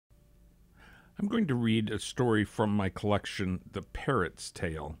I'm going to read a story from my collection, The Parrot's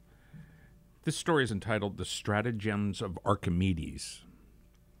Tale. This story is entitled The Strategems of Archimedes.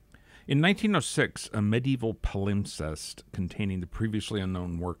 In 1906, a medieval palimpsest containing the previously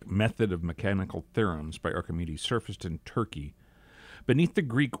unknown work Method of Mechanical Theorems by Archimedes surfaced in Turkey. Beneath the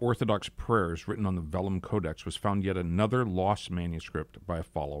Greek Orthodox prayers written on the vellum codex was found yet another lost manuscript by a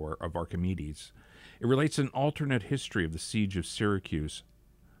follower of Archimedes. It relates an alternate history of the siege of Syracuse.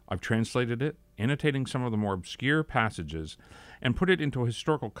 I've translated it, annotating some of the more obscure passages, and put it into a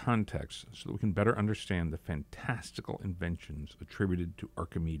historical context so that we can better understand the fantastical inventions attributed to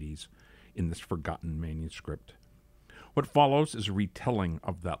Archimedes in this forgotten manuscript. What follows is a retelling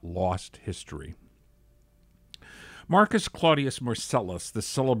of that lost history. Marcus Claudius Marcellus, the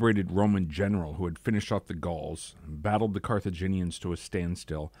celebrated Roman general who had finished off the Gauls, battled the Carthaginians to a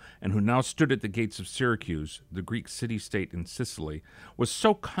standstill, and who now stood at the gates of Syracuse, the Greek city-state in Sicily, was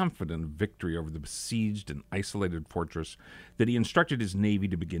so confident of victory over the besieged and isolated fortress that he instructed his navy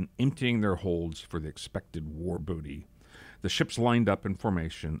to begin emptying their holds for the expected war booty. The ships lined up in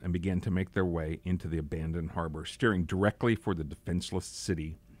formation and began to make their way into the abandoned harbor, steering directly for the defenseless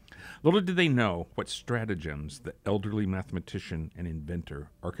city. Little did they know what stratagems the elderly mathematician and inventor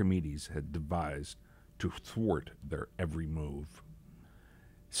Archimedes had devised to thwart their every move.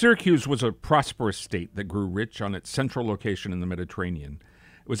 Syracuse was a prosperous state that grew rich on its central location in the Mediterranean.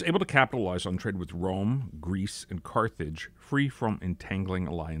 It was able to capitalize on trade with Rome, Greece, and Carthage, free from entangling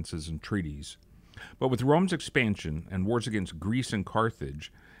alliances and treaties. But with Rome's expansion and wars against Greece and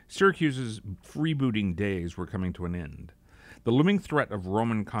Carthage, Syracuse's freebooting days were coming to an end. The looming threat of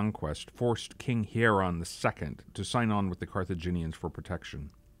Roman conquest forced King Hieron II to sign on with the Carthaginians for protection.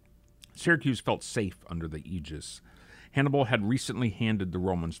 Syracuse felt safe under the aegis. Hannibal had recently handed the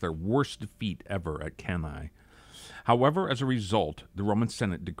Romans their worst defeat ever at Cannae. However, as a result, the Roman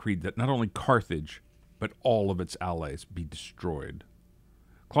Senate decreed that not only Carthage, but all of its allies be destroyed.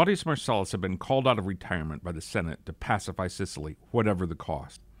 Claudius Marcellus had been called out of retirement by the Senate to pacify Sicily, whatever the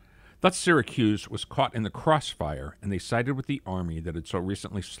cost. Thus Syracuse was caught in the crossfire, and they sided with the army that had so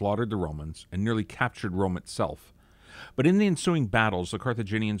recently slaughtered the Romans and nearly captured Rome itself. But in the ensuing battles, the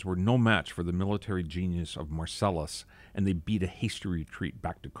Carthaginians were no match for the military genius of Marcellus, and they beat a hasty retreat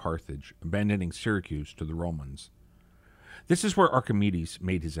back to Carthage, abandoning Syracuse to the Romans. This is where Archimedes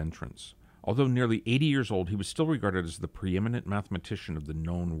made his entrance. Although nearly 80 years old, he was still regarded as the preeminent mathematician of the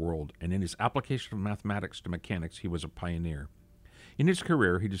known world, and in his application of mathematics to mechanics, he was a pioneer. In his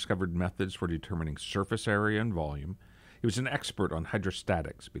career, he discovered methods for determining surface area and volume. He was an expert on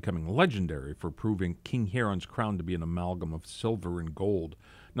hydrostatics, becoming legendary for proving King Hieron's crown to be an amalgam of silver and gold,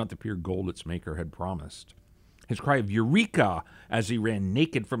 not the pure gold its maker had promised. His cry of "Eureka!" as he ran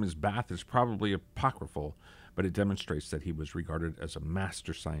naked from his bath is probably apocryphal, but it demonstrates that he was regarded as a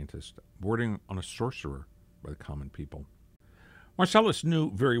master scientist, bordering on a sorcerer by the common people. Marcellus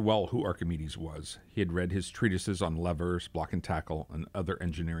knew very well who Archimedes was. He had read his treatises on levers, block and tackle, and other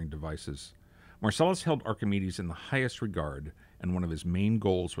engineering devices. Marcellus held Archimedes in the highest regard, and one of his main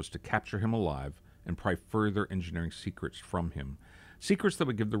goals was to capture him alive and pry further engineering secrets from him, secrets that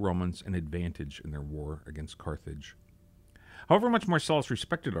would give the Romans an advantage in their war against Carthage. However much Marcellus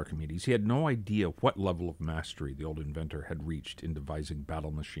respected Archimedes, he had no idea what level of mastery the old inventor had reached in devising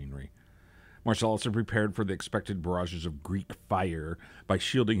battle machinery. Marcellus had prepared for the expected barrages of Greek fire by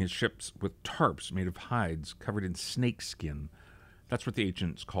shielding his ships with tarps made of hides covered in snakeskin. That's what the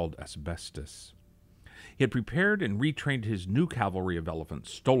ancients called asbestos. He had prepared and retrained his new cavalry of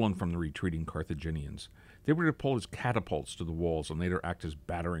elephants, stolen from the retreating Carthaginians. They were to pull his catapults to the walls and later act as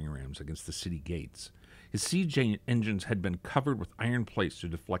battering rams against the city gates. His siege engines had been covered with iron plates to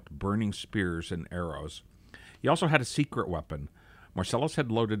deflect burning spears and arrows. He also had a secret weapon. Marcellus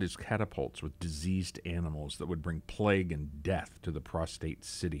had loaded his catapults with diseased animals that would bring plague and death to the prostrate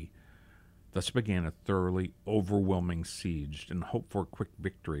city. Thus began a thoroughly overwhelming siege, and hope for a quick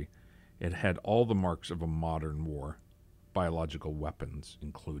victory. It had all the marks of a modern war, biological weapons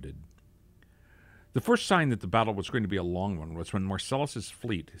included. The first sign that the battle was going to be a long one was when Marcellus's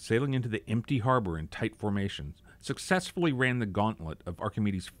fleet, sailing into the empty harbor in tight formations, successfully ran the gauntlet of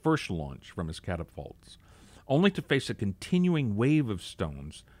Archimedes' first launch from his catapults, only to face a continuing wave of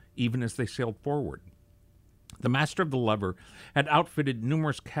stones even as they sailed forward. The master of the lever had outfitted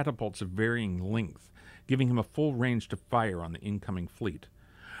numerous catapults of varying length, giving him a full range to fire on the incoming fleet.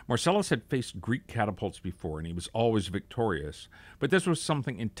 Marcellus had faced Greek catapults before, and he was always victorious, but this was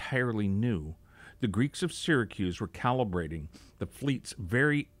something entirely new. The Greeks of Syracuse were calibrating the fleet's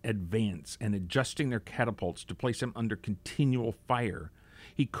very advance and adjusting their catapults to place him under continual fire.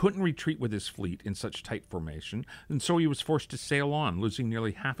 He couldn't retreat with his fleet in such tight formation, and so he was forced to sail on, losing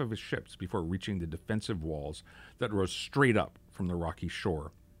nearly half of his ships before reaching the defensive walls that rose straight up from the rocky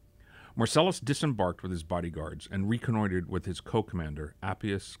shore. Marcellus disembarked with his bodyguards and reconnoitered with his co-commander,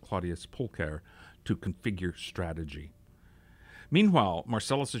 Appius Claudius Pulcher, to configure strategy. Meanwhile,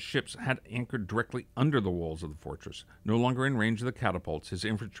 Marcellus's ships had anchored directly under the walls of the fortress. No longer in range of the catapults, his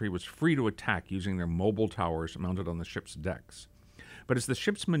infantry was free to attack using their mobile towers mounted on the ship's decks. But as the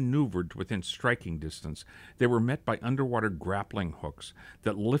ships maneuvered within striking distance, they were met by underwater grappling hooks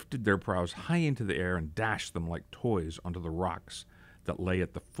that lifted their prows high into the air and dashed them like toys onto the rocks that lay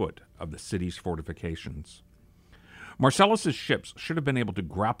at the foot of the city's fortifications. Marcellus's ships should have been able to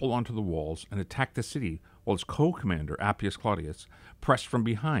grapple onto the walls and attack the city, while his co-commander, Appius Claudius, pressed from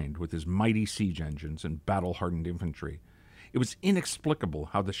behind with his mighty siege engines and battle-hardened infantry. It was inexplicable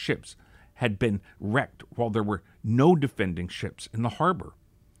how the ships had been wrecked while there were no defending ships in the harbor.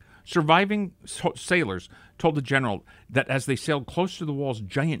 Surviving sailors told the general that as they sailed close to the walls,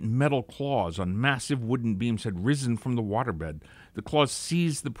 giant metal claws on massive wooden beams had risen from the waterbed. The claws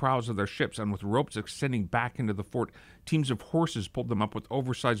seized the prows of their ships, and with ropes extending back into the fort, teams of horses pulled them up with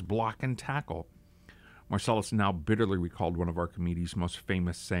oversized block and tackle. Marcellus now bitterly recalled one of Archimedes' most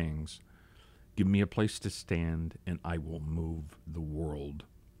famous sayings, "Give me a place to stand, and I will move the world."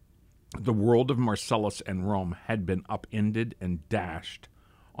 The world of Marcellus and Rome had been upended and dashed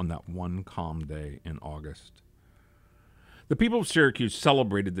on that one calm day in August. The people of Syracuse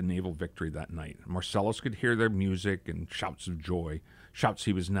celebrated the naval victory that night. Marcellus could hear their music and shouts of joy, shouts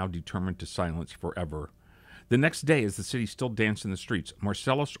he was now determined to silence forever. The next day, as the city still danced in the streets,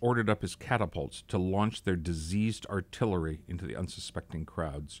 Marcellus ordered up his catapults to launch their diseased artillery into the unsuspecting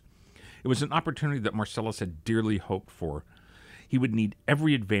crowds. It was an opportunity that Marcellus had dearly hoped for. He would need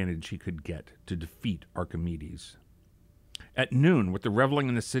every advantage he could get to defeat Archimedes. At noon, with the reveling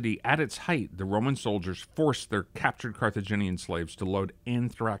in the city at its height, the Roman soldiers forced their captured Carthaginian slaves to load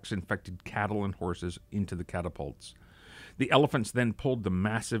anthrax-infected cattle and horses into the catapults. The elephants then pulled the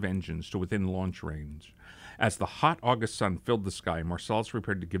massive engines to within launch range. As the hot August sun filled the sky, Marcellus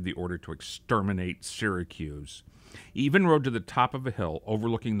prepared to give the order to exterminate Syracuse. He even rode to the top of a hill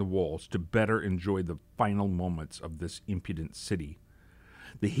overlooking the walls to better enjoy the final moments of this impudent city.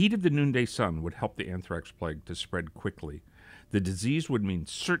 The heat of the noonday sun would help the anthrax plague to spread quickly. The disease would mean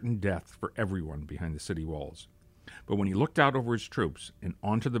certain death for everyone behind the city walls. But when he looked out over his troops and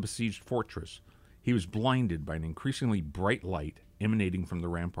onto the besieged fortress, he was blinded by an increasingly bright light emanating from the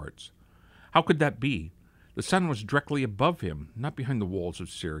ramparts. How could that be? The sun was directly above him, not behind the walls of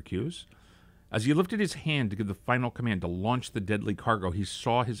Syracuse. As he lifted his hand to give the final command to launch the deadly cargo, he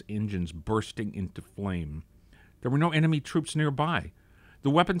saw his engines bursting into flame. There were no enemy troops nearby. The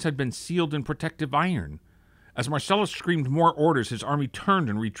weapons had been sealed in protective iron. As Marcellus screamed more orders, his army turned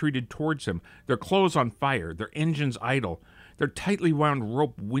and retreated towards him, their clothes on fire, their engines idle, their tightly wound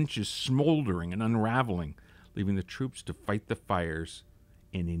rope winches smoldering and unraveling, leaving the troops to fight the fires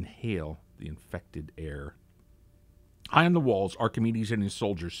and inhale the infected air. High on the walls, Archimedes and his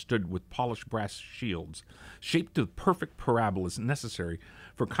soldiers stood with polished brass shields, shaped to the perfect parabolas necessary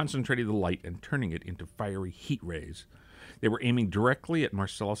for concentrating the light and turning it into fiery heat rays. They were aiming directly at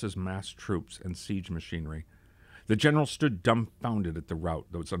Marcellus's massed troops and siege machinery. The general stood dumbfounded at the rout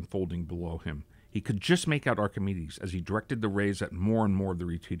that was unfolding below him. He could just make out Archimedes as he directed the rays at more and more of the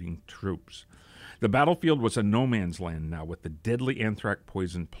retreating troops. The battlefield was a no-man's land now, with the deadly anthrax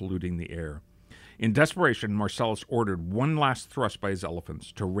poison polluting the air. In desperation, Marcellus ordered one last thrust by his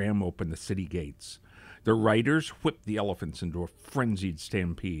elephants to ram open the city gates. The riders whipped the elephants into a frenzied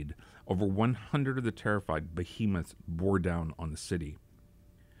stampede. Over 100 of the terrified behemoths bore down on the city.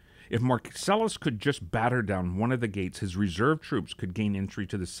 If Marcellus could just batter down one of the gates, his reserve troops could gain entry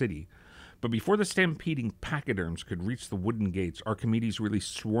to the city. But before the stampeding pachyderms could reach the wooden gates, Archimedes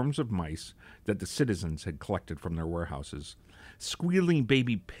released swarms of mice that the citizens had collected from their warehouses. Squealing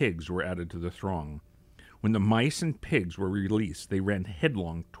baby pigs were added to the throng. When the mice and pigs were released, they ran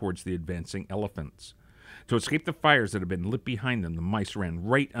headlong towards the advancing elephants. To escape the fires that had been lit behind them, the mice ran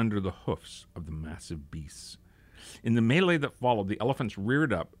right under the hoofs of the massive beasts. In the melee that followed, the elephants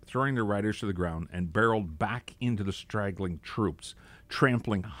reared up, throwing their riders to the ground, and barreled back into the straggling troops,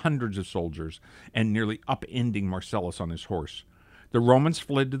 trampling hundreds of soldiers and nearly upending Marcellus on his horse. The Romans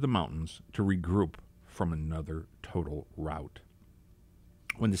fled to the mountains to regroup from another total rout.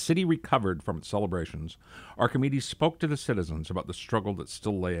 When the city recovered from its celebrations, Archimedes spoke to the citizens about the struggle that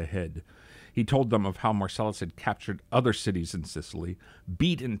still lay ahead. He told them of how Marcellus had captured other cities in Sicily,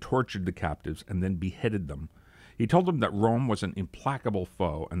 beat and tortured the captives, and then beheaded them. He told them that Rome was an implacable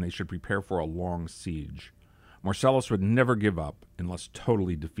foe and they should prepare for a long siege. Marcellus would never give up unless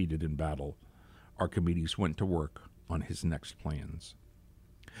totally defeated in battle. Archimedes went to work on his next plans.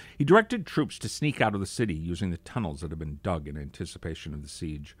 He directed troops to sneak out of the city using the tunnels that had been dug in anticipation of the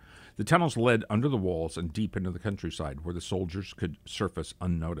siege. The tunnels led under the walls and deep into the countryside, where the soldiers could surface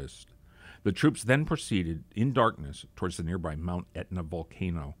unnoticed. The troops then proceeded in darkness towards the nearby Mount Etna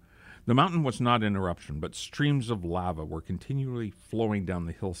volcano. The mountain was not an eruption, but streams of lava were continually flowing down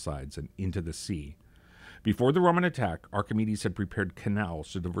the hillsides and into the sea. Before the Roman attack, Archimedes had prepared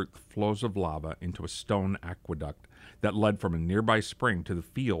canals to divert the flows of lava into a stone aqueduct that led from a nearby spring to the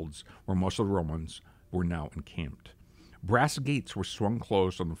fields where most of the Romans were now encamped. Brass gates were swung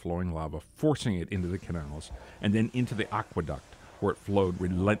closed on the flowing lava, forcing it into the canals, and then into the aqueduct, where it flowed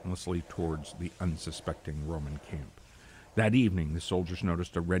relentlessly towards the unsuspecting Roman camp. That evening, the soldiers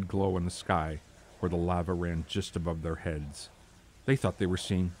noticed a red glow in the sky where the lava ran just above their heads. They thought they were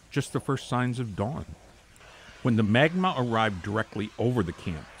seeing just the first signs of dawn. When the magma arrived directly over the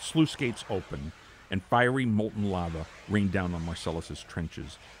camp, sluice gates opened, and fiery molten lava rained down on Marcellus's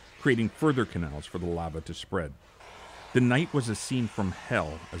trenches, creating further canals for the lava to spread. The night was a scene from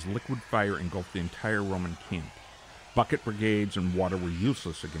hell as liquid fire engulfed the entire Roman camp. Bucket brigades and water were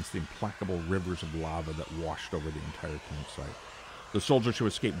useless against the implacable rivers of lava that washed over the entire campsite. The soldiers who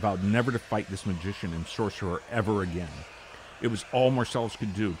escaped vowed never to fight this magician and sorcerer ever again. It was all Marcellus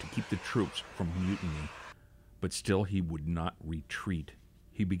could do to keep the troops from mutiny. But still he would not retreat.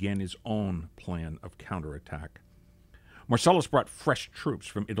 He began his own plan of counterattack. Marcellus brought fresh troops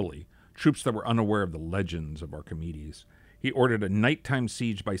from Italy, troops that were unaware of the legends of Archimedes. He ordered a nighttime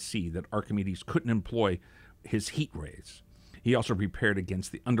siege by sea that Archimedes couldn't employ his heat rays. He also prepared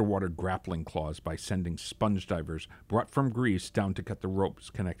against the underwater grappling claws by sending sponge divers brought from Greece down to cut the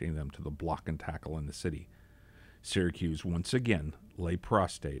ropes connecting them to the block and tackle in the city. Syracuse once again lay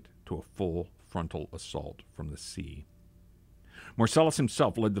prostrate to a full frontal assault from the sea. Marcellus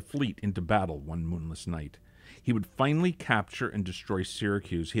himself led the fleet into battle one moonless night. He would finally capture and destroy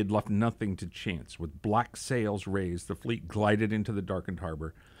Syracuse. He had left nothing to chance. With black sails raised, the fleet glided into the darkened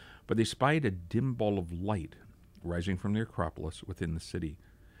harbor, but they spied a dim ball of light rising from the Acropolis within the city.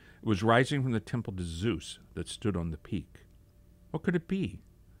 It was rising from the temple to Zeus that stood on the peak. What could it be?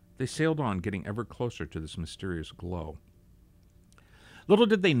 They sailed on, getting ever closer to this mysterious glow. Little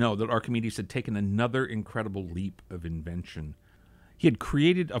did they know that Archimedes had taken another incredible leap of invention. He had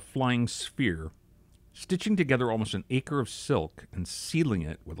created a flying sphere. Stitching together almost an acre of silk and sealing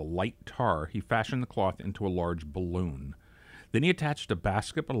it with a light tar, he fashioned the cloth into a large balloon. Then he attached a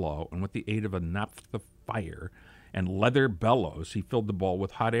basket below, and with the aid of a naphtha fire and leather bellows, he filled the ball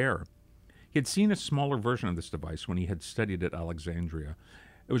with hot air. He had seen a smaller version of this device when he had studied at Alexandria.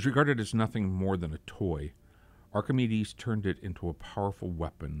 It was regarded as nothing more than a toy. Archimedes turned it into a powerful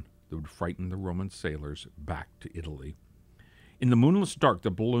weapon that would frighten the Roman sailors back to Italy. In the moonless dark,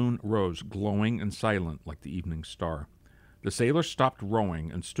 the balloon rose, glowing and silent like the evening star. The sailors stopped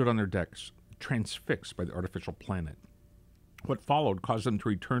rowing and stood on their decks, transfixed by the artificial planet. What followed caused them to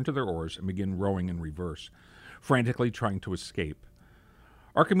return to their oars and begin rowing in reverse, frantically trying to escape.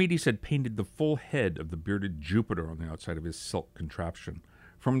 Archimedes had painted the full head of the bearded Jupiter on the outside of his silk contraption.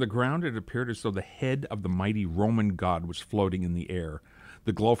 From the ground, it appeared as though the head of the mighty Roman god was floating in the air,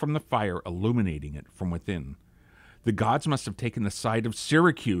 the glow from the fire illuminating it from within. The gods must have taken the side of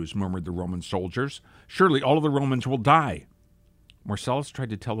Syracuse, murmured the Roman soldiers. Surely all of the Romans will die. Marcellus tried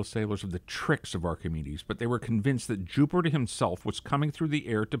to tell the sailors of the tricks of Archimedes, but they were convinced that Jupiter himself was coming through the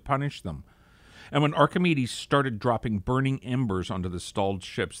air to punish them. And when Archimedes started dropping burning embers onto the stalled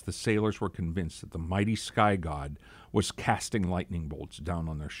ships, the sailors were convinced that the mighty sky god was casting lightning bolts down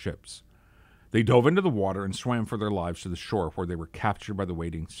on their ships. They dove into the water and swam for their lives to the shore, where they were captured by the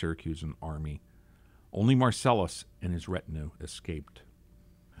waiting Syracusan army. Only Marcellus and his retinue escaped.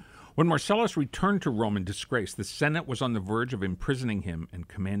 When Marcellus returned to Rome in disgrace, the Senate was on the verge of imprisoning him and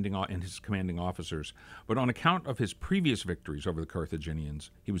his commanding officers, but on account of his previous victories over the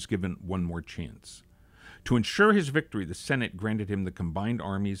Carthaginians, he was given one more chance. To ensure his victory, the Senate granted him the combined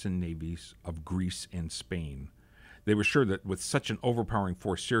armies and navies of Greece and Spain. They were sure that with such an overpowering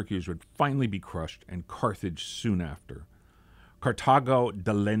force, Syracuse would finally be crushed, and Carthage soon after. Carthago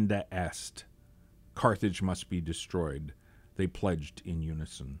delenda est. Carthage must be destroyed, they pledged in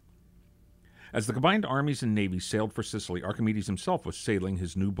unison. As the combined armies and navies sailed for Sicily, Archimedes himself was sailing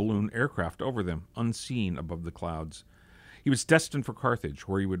his new balloon aircraft over them, unseen above the clouds. He was destined for Carthage,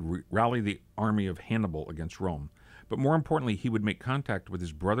 where he would rally the army of Hannibal against Rome. But more importantly, he would make contact with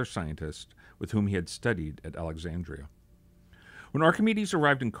his brother scientist, with whom he had studied at Alexandria. When Archimedes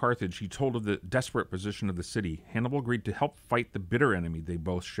arrived in Carthage, he told of the desperate position of the city. Hannibal agreed to help fight the bitter enemy they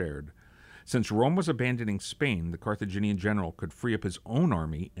both shared. Since Rome was abandoning Spain, the Carthaginian general could free up his own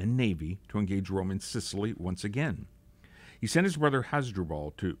army and navy to engage Rome in Sicily once again. He sent his brother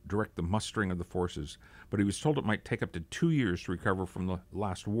Hasdrubal to direct the mustering of the forces, but he was told it might take up to 2 years to recover from the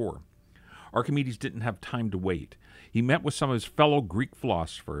last war. Archimedes didn't have time to wait. He met with some of his fellow Greek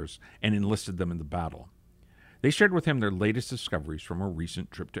philosophers and enlisted them in the battle. They shared with him their latest discoveries from a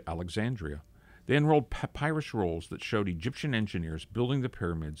recent trip to Alexandria. They unrolled papyrus rolls that showed Egyptian engineers building the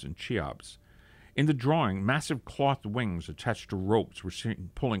pyramids in Cheops. In the drawing, massive cloth wings attached to ropes were seen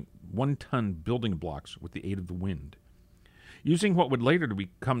pulling 1-ton building blocks with the aid of the wind. Using what would later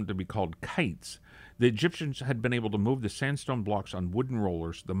come to be called kites, the Egyptians had been able to move the sandstone blocks on wooden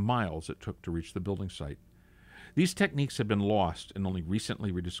rollers the miles it took to reach the building site. These techniques had been lost and only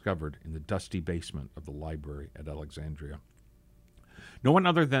recently rediscovered in the dusty basement of the library at Alexandria. No one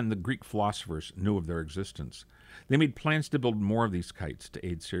other than the Greek philosophers knew of their existence. They made plans to build more of these kites to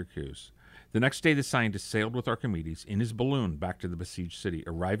aid Syracuse. The next day, the scientists sailed with Archimedes in his balloon back to the besieged city,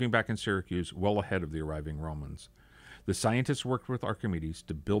 arriving back in Syracuse well ahead of the arriving Romans. The scientists worked with Archimedes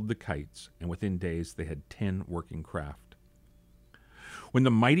to build the kites, and within days they had 10 working craft. When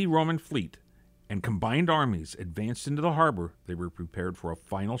the mighty Roman fleet and combined armies advanced into the harbor, they were prepared for a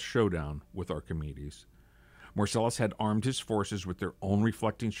final showdown with Archimedes. Marcellus had armed his forces with their own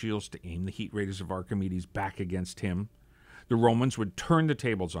reflecting shields to aim the heat rays of Archimedes back against him. The Romans would turn the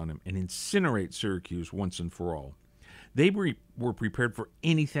tables on him and incinerate Syracuse once and for all. They were prepared for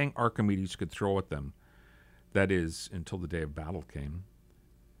anything Archimedes could throw at them. That is, until the day of battle came.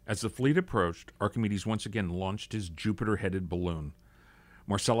 As the fleet approached, Archimedes once again launched his Jupiter-headed balloon.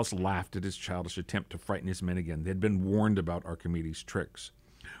 Marcellus laughed at his childish attempt to frighten his men again. They had been warned about Archimedes' tricks.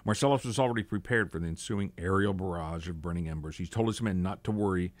 Marcellus was already prepared for the ensuing aerial barrage of burning embers. He told his men not to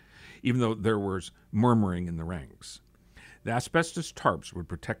worry, even though there was murmuring in the ranks. The asbestos tarps would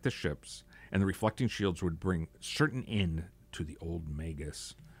protect the ships, and the reflecting shields would bring certain end to the old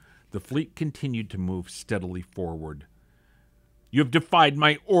Magus. The fleet continued to move steadily forward. "You have defied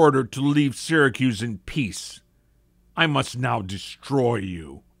my order to leave Syracuse in peace. I must now destroy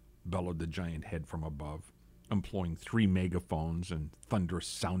you," bellowed the giant head from above, employing 3 megaphones and thunderous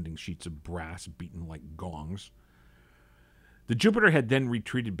sounding sheets of brass beaten like gongs. The Jupiter had then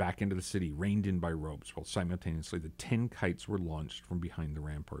retreated back into the city, reined in by ropes, while simultaneously the 10 kites were launched from behind the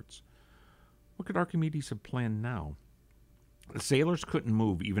ramparts. What could Archimedes have planned now? The sailors couldn't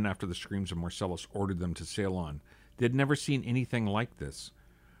move even after the screams of Marcellus ordered them to sail on. They had never seen anything like this.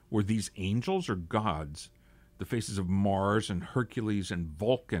 Were these angels or gods? The faces of Mars and Hercules and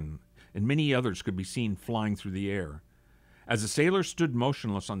Vulcan and many others could be seen flying through the air. As the sailors stood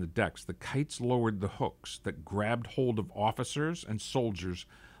motionless on the decks, the kites lowered the hooks that grabbed hold of officers and soldiers,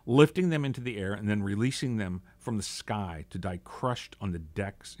 lifting them into the air and then releasing them from the sky to die crushed on the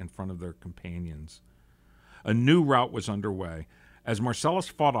decks in front of their companions. A new rout was underway. As Marcellus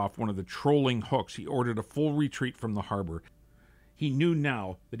fought off one of the trolling hooks, he ordered a full retreat from the harbor. He knew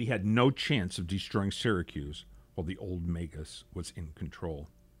now that he had no chance of destroying Syracuse while the old Magus was in control.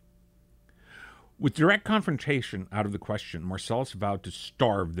 With direct confrontation out of the question, Marcellus vowed to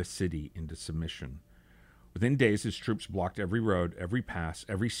starve the city into submission. Within days, his troops blocked every road, every pass,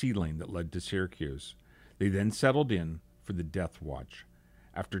 every sea lane that led to Syracuse. They then settled in for the death watch.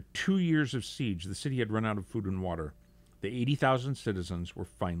 After 2 years of siege, the city had run out of food and water. The 80,000 citizens were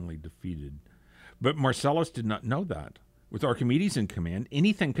finally defeated. But Marcellus did not know that. With Archimedes in command,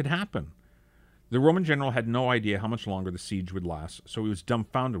 anything could happen. The Roman general had no idea how much longer the siege would last, so he was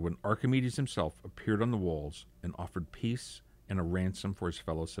dumbfounded when Archimedes himself appeared on the walls and offered peace and a ransom for his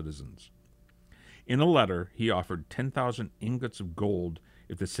fellow citizens. In a letter, he offered 10,000 ingots of gold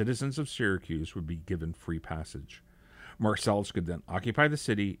if the citizens of Syracuse would be given free passage. Marcellus could then occupy the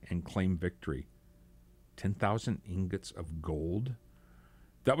city and claim victory. 10,000 ingots of gold?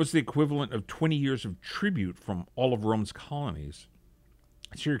 That was the equivalent of 20 years of tribute from all of Rome's colonies.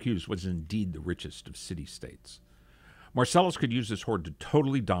 Syracuse was indeed the richest of city-states. Marcellus could use this hoard to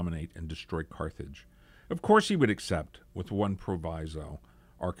totally dominate and destroy Carthage. Of course he would accept, with one proviso.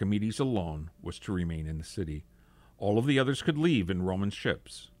 Archimedes alone was to remain in the city. All of the others could leave in Roman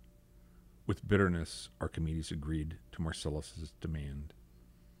ships. With bitterness, Archimedes agreed to Marcellus's demand.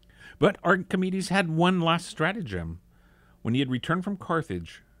 But Archimedes had one last stratagem. When he had returned from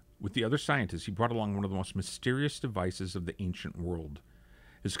Carthage with the other scientists, he brought along one of the most mysterious devices of the ancient world.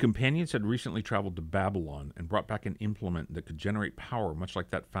 His companions had recently traveled to Babylon and brought back an implement that could generate power much like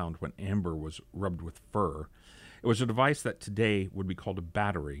that found when amber was rubbed with fur. It was a device that today would be called a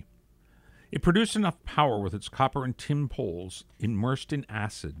battery. It produced enough power with its copper and tin poles immersed in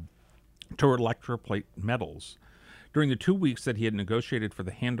acid to electroplate metals. During the 2 weeks that he had negotiated for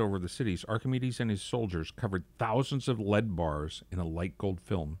the handover of the cities, Archimedes and his soldiers covered thousands of lead bars in a light gold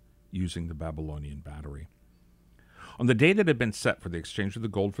film using the Babylonian battery. On the day that had been set for the exchange of the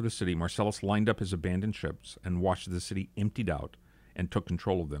gold for the city, Marcellus lined up his abandoned ships and watched the city emptied out and took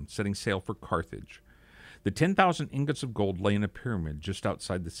control of them, setting sail for Carthage. The 10,000 ingots of gold lay in a pyramid just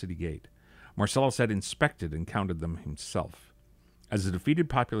outside the city gate. Marcellus had inspected and counted them himself. As the defeated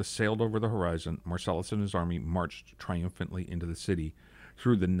populace sailed over the horizon, Marcellus and his army marched triumphantly into the city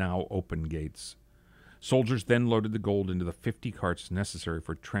through the now open gates. Soldiers then loaded the gold into the 50 carts necessary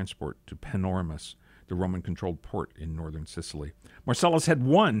for transport to Panormus, the Roman-controlled port in northern Sicily. Marcellus had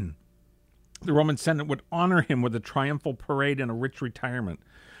won. The Roman Senate would honor him with a triumphal parade and a rich retirement.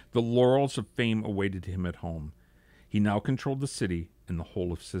 The laurels of fame awaited him at home. He now controlled the city and the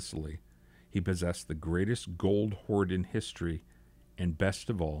whole of Sicily. He possessed the greatest gold hoard in history, and best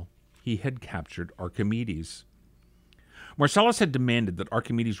of all, he had captured Archimedes. Marcellus had demanded that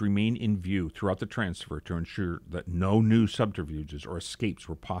Archimedes remain in view throughout the transfer to ensure that no new subterfuges or escapes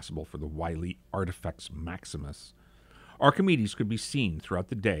were possible for the wily Artifex Maximus. Archimedes could be seen throughout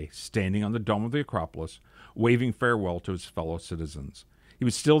the day, standing on the dome of the Acropolis, waving farewell to his fellow citizens. He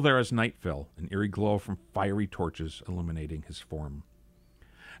was still there as night fell, an eerie glow from fiery torches illuminating his form.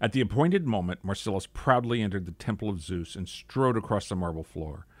 At the appointed moment, Marcellus proudly entered the temple of Zeus and strode across the marble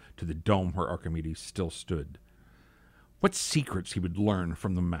floor to the dome where Archimedes still stood. What secrets he would learn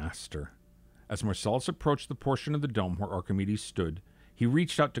from the master. As Marcellus approached the portion of the dome where Archimedes stood, he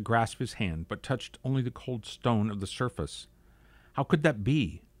reached out to grasp his hand, but touched only the cold stone of the surface. How could that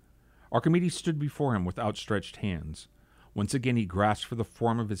be? Archimedes stood before him with outstretched hands. Once again he grasped for the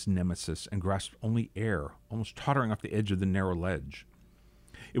form of his nemesis and grasped only air, almost tottering off the edge of the narrow ledge.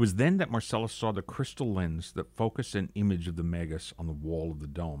 It was then that Marcellus saw the crystal lens that focused an image of the Magus on the wall of the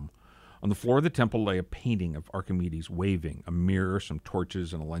dome. On the floor of the temple lay a painting of Archimedes waving, a mirror, some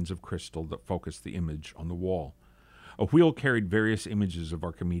torches, and a lens of crystal that focused the image on the wall. A wheel carried various images of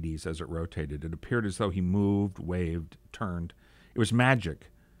Archimedes as it rotated. It appeared as though he moved, waved, turned. It was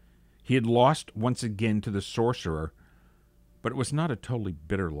magic. He had lost once again to the sorcerer, but it was not a totally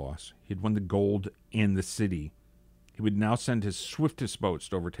bitter loss. He had won the gold and the city. He would now send his swiftest boats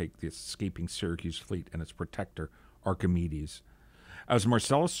to overtake the escaping Syracuse fleet and its protector, Archimedes. As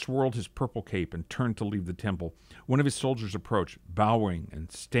Marcellus swirled his purple cape and turned to leave the temple, one of his soldiers approached, bowing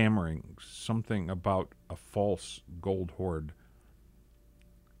and stammering something about a false gold hoard.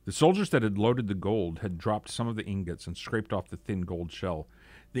 The soldiers that had loaded the gold had dropped some of the ingots and scraped off the thin gold shell.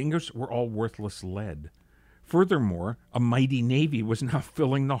 The ingots were all worthless lead. Furthermore, a mighty navy was now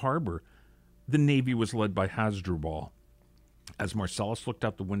filling the harbor. The navy was led by Hasdrubal. As Marcellus looked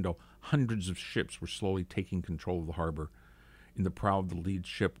out the window, hundreds of ships were slowly taking control of the harbor. In the prow of the lead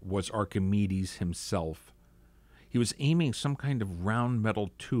ship was Archimedes himself. He was aiming some kind of round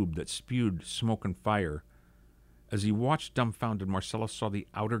metal tube that spewed smoke and fire. As he watched dumbfounded, Marcellus saw the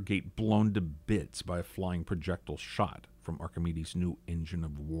outer gate blown to bits by a flying projectile shot from Archimedes' new engine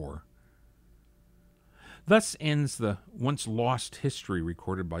of war. Thus ends the once-lost history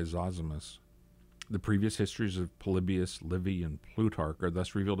recorded by Zosimus. The previous histories of Polybius, Livy, and Plutarch are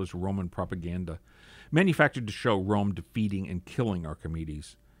thus revealed as Roman propaganda, manufactured to show Rome defeating and killing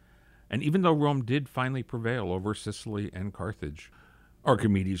Archimedes. And even though Rome did finally prevail over Sicily and Carthage,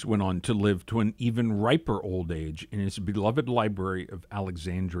 Archimedes went on to live to an even riper old age in his beloved library of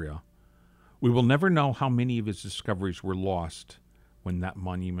Alexandria. We will never know how many of his discoveries were lost when that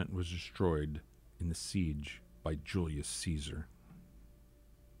monument was destroyed in the siege by Julius Caesar.